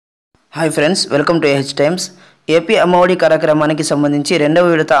Hi friends, welcome to H times. AP Amma Vodi కార్యక్రమానికి సంబంధించి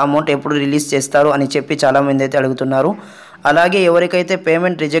రెండవ విడత అమౌంట్ ఎప్పుడు రిలీజ్ చేస్తారు అని చెప్పి చాలామంది అయితే అడుగుతున్నారు. అలాగే ఎవరికైతే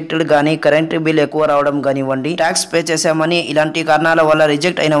పేమెంట్ రిజెక్టెడ్ కానీ కరెంట్ బిల్ ఎక్కువ రావడం కానివ్వండి, ట్యాక్స్ పే చేశామని ఇలాంటి కారణాల వల్ల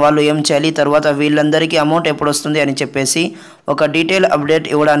రిజెక్ట్ అయిన వాళ్ళు ఏం చేయాలి, తర్వాత వీళ్ళందరికీ అమౌంట్ ఎప్పుడు వస్తుంది అని చెప్పేసి ఒక డీటెయిల్ అప్డేట్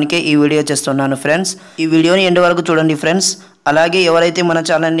ఇవ్వడానికి ఈ వీడియో చేస్తున్నాను ఫ్రెండ్స్. ఈ వీడియోని ఎండ్ వరకు చూడండి ఫ్రెండ్స్. అలాగే ఎవరైతే మన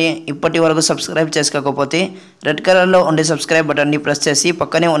ఛానల్ని ఇప్పటి వరకు సబ్స్క్రైబ్ చేసుకోకపోతే రెడ్ కలర్లో ఉండే సబ్స్క్రైబ్ బటన్ని ప్రెస్ చేసి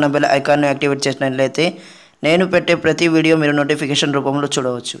పక్కనే ఉన్న బెల్ ఐకాన్ను యాక్టివేట్ చేసినట్లయితే నేను పెట్టే ప్రతి వీడియో మీరు నోటిఫికేషన్ రూపంలో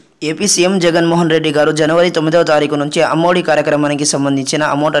చూడవచ్చు. ఏపీ సీఎం జగన్మోహన్ రెడ్డి గారు జనవరి 9వ తారీఖు నుంచి అమ్మఒడి కార్యక్రమానికి సంబంధించిన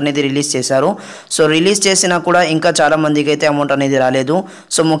అమౌంట్ అనేది రిలీజ్ చేశారు. సో రిలీజ్ చేసినా కూడా ఇంకా చాలా మందికి అయితే అమౌంట్ అనేది రాలేదు.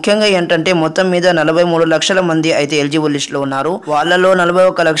 సో ముఖ్యంగా ఏంటంటే మొత్తం మీద 43 లక్షల మంది అయితే ఎలిజిబుల్ లిస్టులో ఉన్నారు. వాళ్ళలో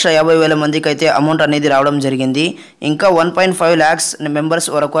 41,50,000 మందికి అయితే అమౌంట్ అనేది రావడం జరిగింది. ఇంకా 1.5 lakhs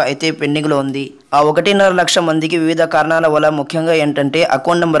మెంబర్స్ వరకు అయితే పెండింగ్లో ఉంది. ఆ 1.5 లక్ష మందికి వివిధ కారణాల వల్ల ముఖ్యంగా ఏంటంటే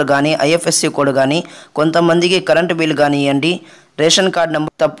అకౌంట్ నెంబర్ కానీ ఐఎఫ్ఎస్సి కోడ్ కానీ, కొంతమందికి కరెంటు బిల్ కానివ్వండి, రేషన్ కార్డ్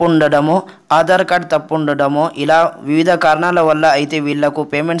నెంబర్ తప్పు ఉండడము, ఆధార్ కార్డ్ తప్పు ఉండడము, ఇలా వివిధ కారణాల వల్ల అయితే వీళ్ళకు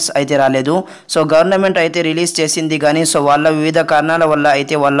పేమెంట్స్ అయితే రాలేదు. సో గవర్నమెంట్ అయితే రిలీజ్ చేసింది కానీ సో వాళ్ళ వివిధ కారణాల వల్ల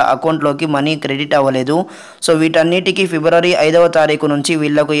అయితే వాళ్ళ అకౌంట్లోకి మనీ క్రెడిట్ అవ్వలేదు. సో వీటన్నిటికీ ఫిబ్రవరి 5వ తారీఖు నుంచి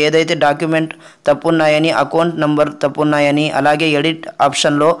వీళ్ళకు ఏదైతే డాక్యుమెంట్ తప్పున్నాయని, అకౌంట్ నెంబర్ తప్పున్నాయని, అలాగే ఎడిట్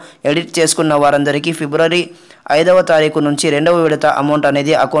ఆప్షన్లో ఎడిట్ చేసుకున్న వారందరికీ ఫిబ్రవరి 5వ తారీఖు నుంచి రెండవ విడత అమౌంట్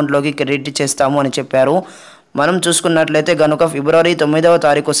అనేది అకౌంట్లోకి క్రెడిట్ చేస్తాము అని చెప్పారు. మనం చూసుకున్నట్లయితే కనుక ఫిబ్రవరి 9వ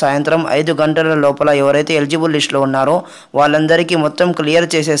తారీఖు సాయంత్రం 5 గంటల లోపల ఎవరైతే ఎలిజిబుల్ లిస్టులో ఉన్నారో వాళ్ళందరికీ మొత్తం క్లియర్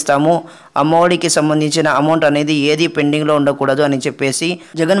చేసేస్తాము. అమ్మఒడికి సంబంధించిన అమౌంట్ అనేది ఏది పెండింగ్లో ఉండకూడదు అని చెప్పేసి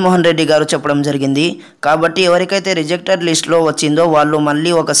జగన్మోహన్ రెడ్డి గారు చెప్పడం జరిగింది. కాబట్టి ఎవరికైతే రిజెక్టెడ్ లిస్టులో వచ్చిందో వాళ్ళు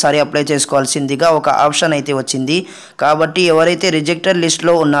మళ్ళీ ఒకసారి అప్లై చేసుకోవాల్సిందిగా ఒక ఆప్షన్ అయితే వచ్చింది. కాబట్టి ఎవరైతే రిజెక్టెడ్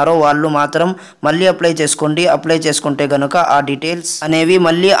లిస్టులో ఉన్నారో వాళ్ళు మాత్రం మళ్ళీ అప్లై చేసుకోండి. అప్లై చేసుకుంటే కనుక ఆ డీటెయిల్స్ అనేవి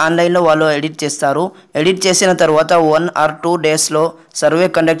మళ్ళీ ఆన్లైన్లో వాళ్ళు ఎడిట్ చేస్తారు. ఎడిట్ చేసిన తర్వాత 1 or 2 డేస్లో సర్వే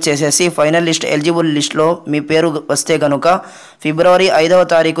కండక్ట్ చేసేసి ఫైనల్ లిస్ట్ ఎలిజిబుల్ లిస్ట్లో మీ పేరు వస్తే కనుక ఫిబ్రవరి 5వ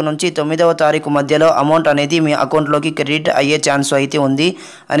తారీఖు నుంచి 9వ తారీఖు మధ్యలో అమౌంట్ అనేది మీ అకౌంట్లోకి క్రెడిట్ అయ్యే ఛాన్స్ అయితే ఉంది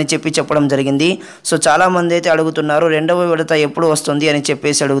అని చెప్పడం జరిగింది. సో చాలామంది అయితే అడుగుతున్నారు రెండవ విడత ఎప్పుడు వస్తుంది అని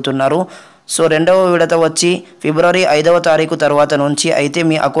చెప్పేసి అడుగుతున్నారు. సో రెండవ విడత వచ్చి ఫిబ్రవరి 5వ తారీఖు తర్వాత నుంచి అయితే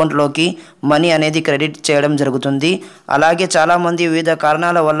మీ అకౌంట్లోకి మనీ అనేది క్రెడిట్ చేయడం జరుగుతుంది. అలాగే చాలామంది వివిధ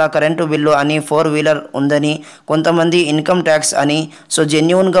కారణాల వల్ల కరెంటు బిల్లు అని, 4-wheeler ఉందని, కొంతమంది ఇన్కమ్ ట్యాక్స్ అని, సో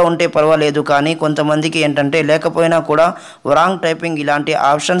జెన్యూన్గా ఉంటే పర్వాలేదు కానీ కొంతమందికి ఏంటంటే లేకపోయినా కూడా రాంగ్ టైపింగ్ ఇలాంటి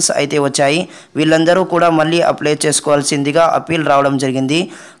ఆప్షన్స్ అయితే వచ్చాయి. వీళ్ళందరూ కూడా మళ్ళీ అప్లై చేసుకోవాల్సిందిగా అప్పీల్ రావడం జరిగింది.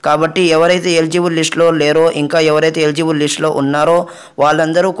 కాబట్టి ఎవరైతే ఎలిజిబుల్ లిస్టులో లేరో, ఇంకా ఎవరైతే ఎలిజిబుల్ లిస్టులో ఉన్నారో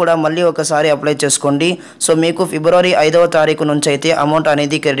వాళ్ళందరూ కూడా మళ్ళీ ఒకసారి అప్లై చేసుకోండి. సో మీకు ఫిబ్రవరి 5వ తారీఖు నుంచి అయితే అమౌంట్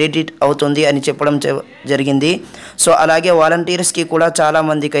అనేది క్రెడిట్ అవుతుంది అని చెప్పడం జరిగింది. సో అలాగే వాలంటీర్స్కి కూడా చాలా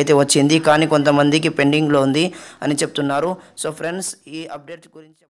మందికి అయితే వచ్చింది కానీ కొంతమందికి పెండింగ్లో ఉంది అని చెప్తున్నారు. సో ఫ్రెండ్స్, ఈ అప్డేట్ గురించి